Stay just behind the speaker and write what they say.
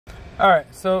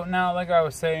Alright, so now, like I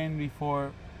was saying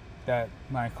before, that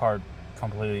my card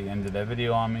completely ended that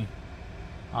video on me.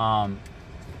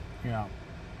 You know,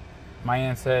 my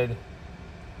aunt said,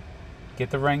 get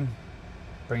the ring,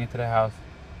 bring it to the house,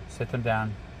 sit them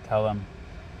down, tell them,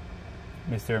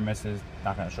 Mr. and Mrs.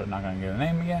 Not gonna give a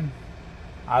name again.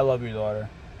 I love your daughter.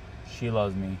 She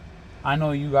loves me. I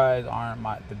know you guys aren't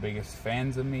the biggest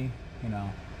fans of me. You know,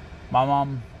 my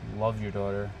mom loves your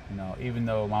daughter. You know, even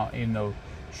though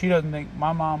she doesn't think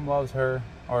my mom loves her,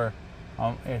 or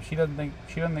if she doesn't think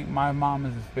my mom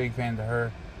is as big fan to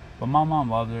her, but my mom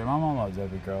loves her. My mom loves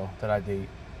every girl that I date,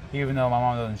 even though my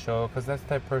mom doesn't show, because that's the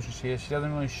type of person she is. She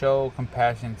doesn't really show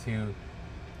compassion to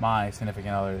my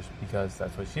significant others because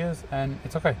that's what she is, and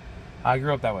it's okay. I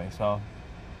grew up that way, so.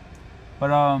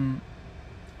 But I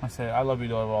said I love you,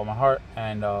 daughter, with all my heart,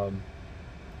 and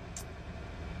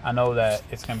I know that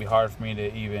it's gonna be hard for me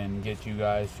to even get you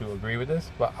guys to agree with this,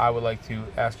 but I would like to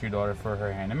ask your daughter for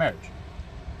her hand in marriage.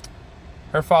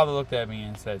 Her father looked at me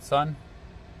and said, son,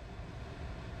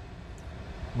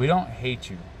 we don't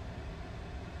hate you.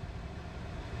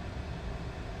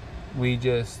 We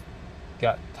just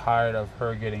got tired of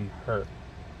her getting hurt.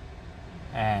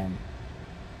 And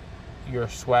your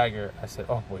swagger. I said,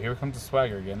 oh boy, here comes the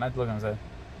swagger again. I looked at him and said,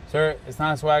 sir, it's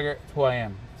not a swagger, it's who I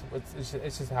am. It's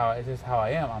just how I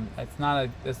am. It's not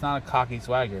a cocky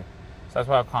swagger. So that's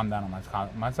why I've calmed down on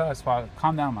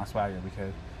calm down on my swagger,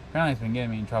 because apparently it's been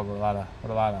getting me in trouble with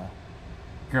a lot of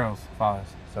girls, fathers.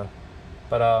 So,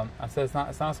 but I said it's not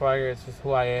a swagger. It's just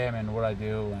who I am and what I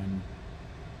do. And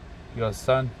he goes,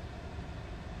 son,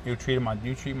 you treat my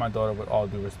daughter with all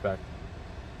due respect.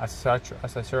 I said,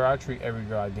 sir, I treat every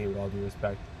girl I date with all due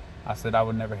respect. I said I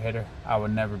would never hit her. I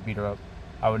would never beat her up.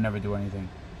 I would never do anything.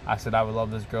 I said I would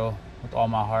love this girl with all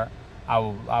my heart. I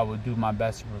would do my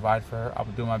best to provide for her. I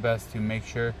would do my best to make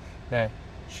sure that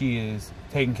she is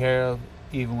taken care of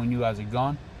even when you guys are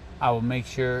gone. I will make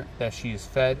sure that she is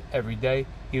fed every day,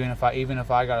 even if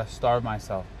I gotta starve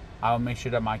myself. I will make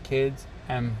sure that my kids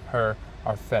and her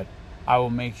are fed. I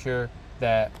will make sure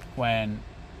that when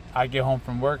I get home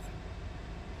from work,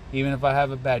 even if I have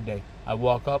a bad day, I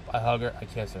walk up, I hug her, I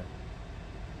kiss her.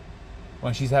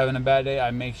 When she's having a bad day,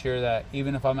 I make sure that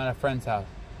even if I'm at a friend's house,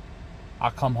 I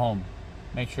come home,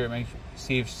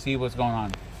 see what's going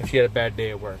on. If she had a bad day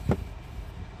at work,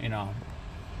 you know.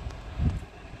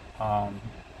 I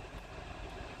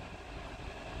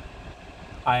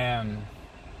am.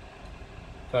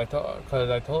 Because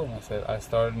I told him, I said I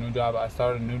started a new job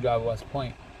at West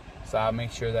Point, so I'll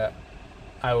make sure that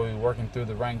I will be working through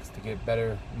the ranks to get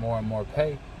better, more and more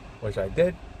pay, which I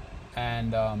did,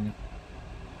 and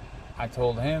I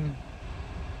told him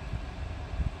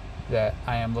that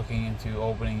I am looking into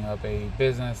opening up a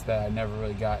business that I never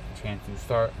really got a chance to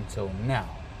start until now.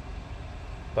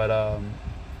 But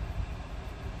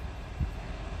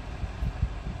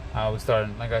I was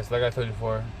starting, like I told you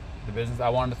before, the business. I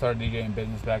wanted to start a DJing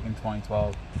business back in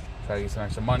 2012, try to get some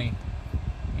extra money,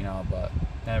 you know, but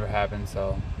it never happened.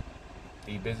 So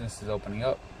the business is opening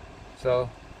up. So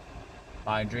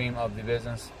my dream of the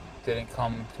business didn't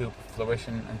come to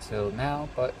fruition until now,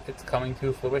 but it's coming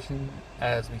to fruition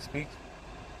as we speak.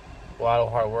 A lot of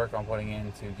hard work I'm putting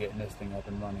into getting this thing up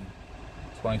and running.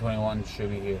 2021 should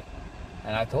be here.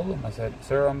 And I told him, I said,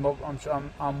 sir,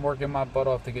 I'm working my butt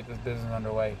off to get this business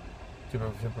underway, to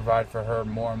provide for her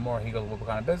more and more. He goes, what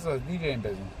kind of business? DJing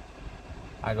business.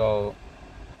 I go,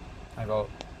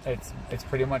 it's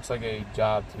pretty much like a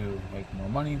job to make more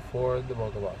money for the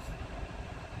both of us.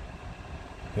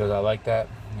 He goes, I like that.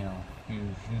 You know,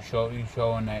 you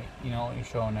showing that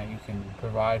you can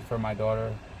provide for my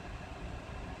daughter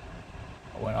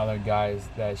when other guys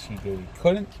that she really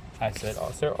couldn't. I said,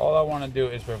 oh, sir, all I want to do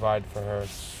is provide for her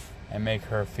and make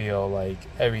her feel like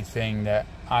everything that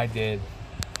I did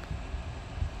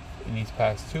in these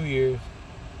past 2 years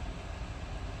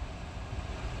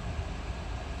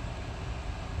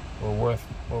were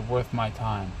worth my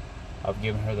time of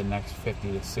giving her the next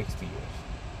 50 to 60 years.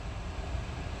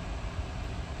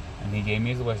 And he gave me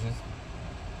his wishes,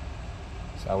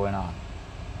 so I went on.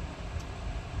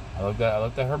 I looked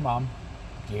at her mom,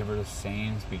 gave her the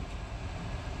same speech,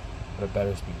 but a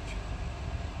better speech.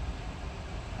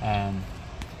 And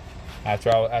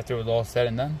after it was all said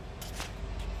and done,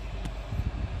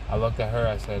 I looked at her.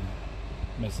 I said,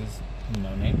 Mrs.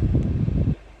 No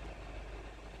Name,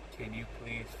 can you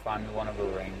please find me one of her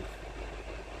rings?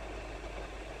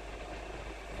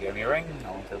 She gave me a ring.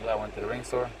 I went to the ring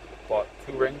store, bought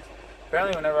 2 rings.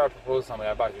 Apparently, whenever I propose to somebody,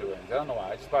 I buy 2 rings. I don't know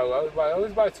why. I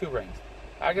always buy 2 rings.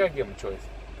 I gotta give them a choice.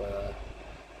 But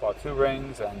bought 2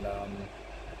 rings, and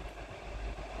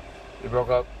we broke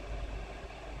up.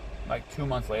 like 2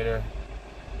 months later,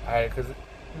 because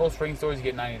most ring stores you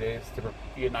get 90 days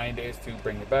to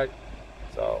bring it back.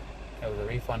 So it was a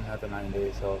refund after 90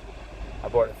 days. So I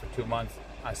bought it for 2 months.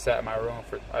 I sat in my room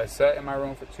for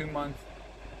 2 months.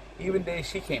 Even days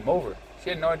she came over, she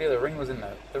had no idea the ring was in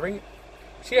the ring.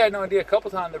 She had no idea a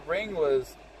couple times the ring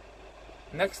was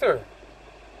next to her.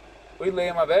 We lay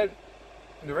in my bed,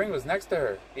 the ring was next to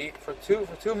her for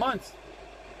 2 months.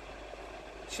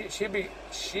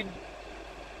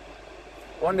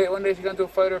 One day she got into a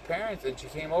fight with her parents, and she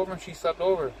came over and she slept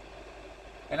over,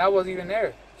 and I wasn't even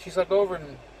there. She slept over,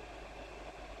 and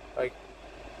like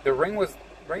the ring was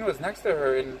next to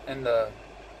her in the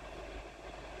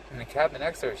cabinet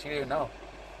next to her. She didn't even know.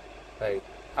 Like,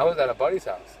 I was at a buddy's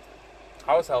house.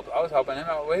 I was helping him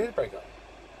out with his breakup.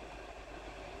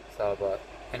 So, but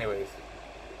anyways,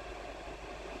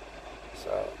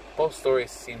 so both stories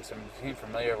seem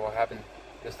familiar of what happened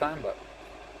this time, but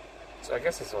so I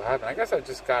guess that's what happened. I guess I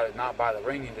just got to not buy the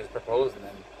ring and just propose and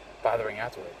then buy the ring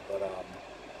afterward. But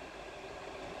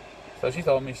so she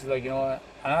told me, she's like, you know what?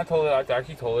 And I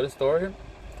actually told her the story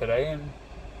today, and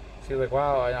she was like,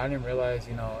 wow, I didn't realize,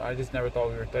 you know, I just never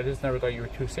thought you were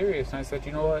too serious. And I said,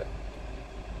 you know what?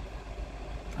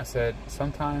 I said,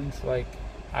 sometimes, like,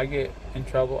 I get in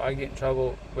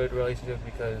trouble with relationships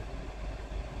because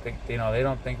they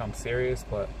don't think I'm serious,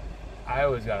 but I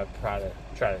always gotta try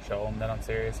to show them that I'm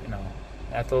serious. You know,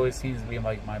 that's always seems to be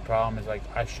like my problem, is like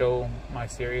I show my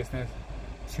seriousness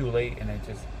too late and it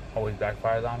just always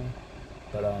backfires on me.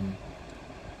 But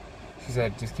she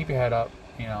said, just keep your head up.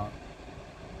 You know,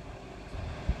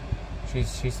 she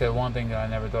said one thing that I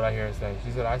never thought I'd hear her say.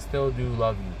 She said, I still do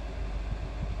love you.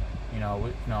 You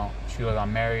know, she goes,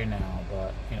 I'm married now,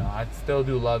 but you know, I still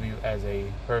do love you as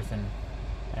a person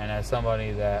and as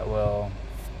somebody that will,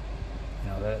 you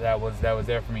know, that was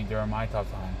there for me during my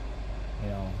tough time. You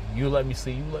know, you let me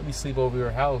sleep over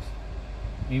your house,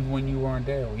 even when you weren't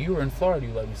there. When you were in Florida,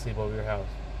 you let me sleep over your house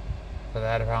because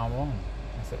I had a problem alone.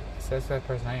 I said, that's that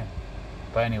person I am.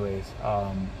 But anyways,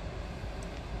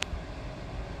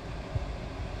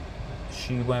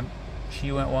 she went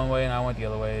one way and I went the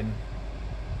other way, and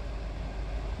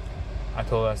I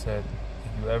told her, I said,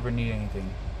 if you ever need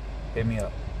anything, hit me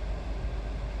up.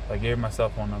 So I gave her my cell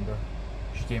phone number.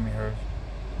 She gave me hers.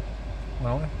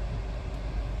 Went away.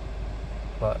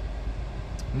 But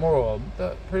moral,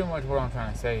 pretty much what I'm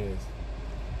trying to say is,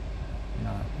 you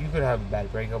know, you could have a bad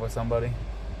breakup with somebody.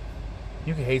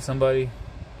 You could hate somebody.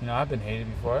 You know, I've been hated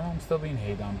before. I'm still being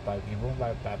hated on by people,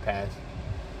 by past,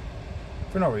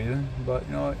 for no reason. But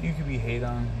you know, you could be hated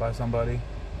on by somebody.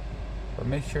 But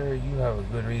make sure you have a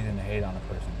good reason to hate on a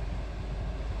person.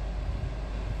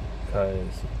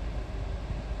 Because,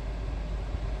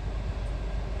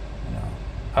 you know,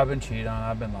 I've been cheated on,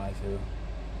 I've been lied to.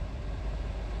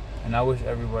 And I wish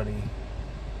everybody,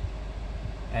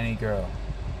 any girl,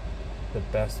 the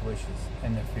best wishes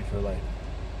in their future life.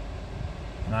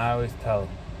 And I always tell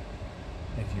them,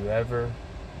 if you ever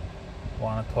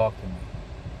want to talk to me,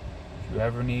 if you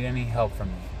ever need any help from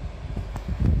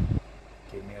me,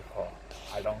 give me a call.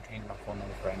 I don't change my phone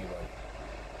number for anybody.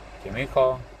 Give me a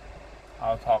call.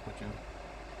 I'll talk with you.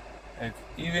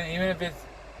 Even if it's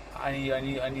I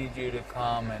need you to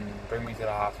come and bring me to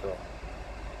the hospital,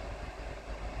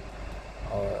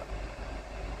 or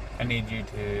I need you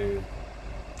to.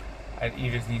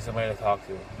 You just need somebody to talk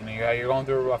to. You know, you're going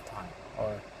through a rough time,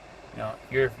 or you know,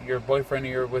 your boyfriend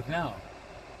you're with now.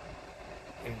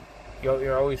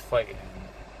 You're always fighting.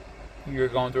 You're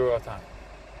going through a rough time.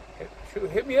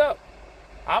 Hit me up.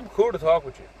 I'm cool to talk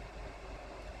with you.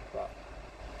 But,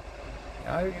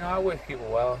 you know, I wish people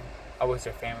well. I wish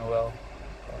their family well.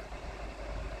 But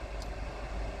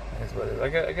that's what it is.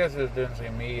 I guess there's a difference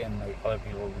between me and like other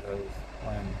people, because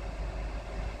when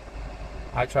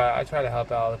I try to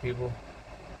help out other people,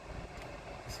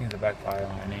 it seems to backfire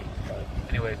on me. But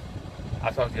anyway,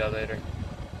 I'll talk to y'all later.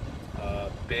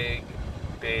 Big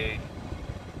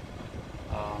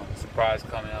surprise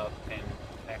coming up in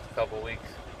the next couple of weeks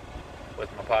with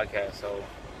my podcast, so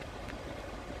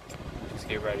just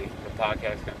get ready. The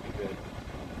podcast is gonna be good.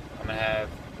 I'm gonna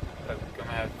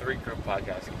have 3 group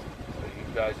podcasts, so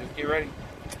you guys just get ready.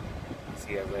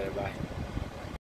 See you guys later. Bye.